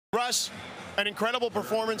Russ, an incredible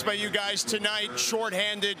performance by you guys tonight,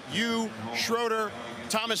 shorthanded. You, Schroeder,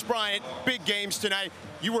 Thomas Bryant, big games tonight.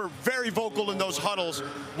 You were very vocal in those huddles.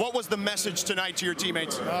 What was the message tonight to your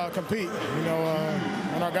teammates? Compete. You know,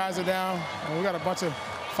 when our guys are down, we got a bunch of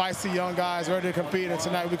feisty young guys ready to compete, and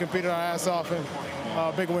tonight we competed our ass off,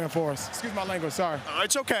 and big win for us. Excuse my language, sorry.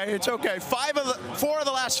 It's okay, it's okay. 4 of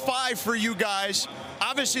the last 5 for you guys.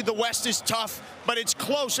 Obviously the West is tough, but it's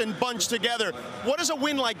close and bunched together. What does a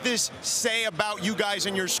win like this say about you guys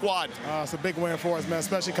and your squad? It's a big win for us, man,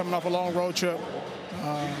 especially coming off a long road trip.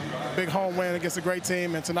 Big home win against a great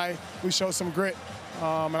team, and tonight we showed some grit,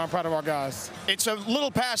 and I'm proud of our guys. It's a little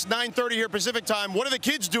past 9:30 here Pacific time. What are the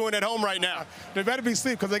kids doing at home right now? They better be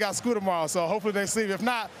asleep because they got school tomorrow, so hopefully they sleep. If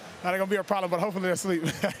not, not going to be a problem, but hopefully they're asleep.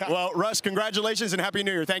 Well, Russ, congratulations and Happy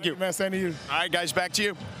New Year. Thank you. Man, same to you. All right, guys, back to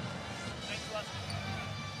you.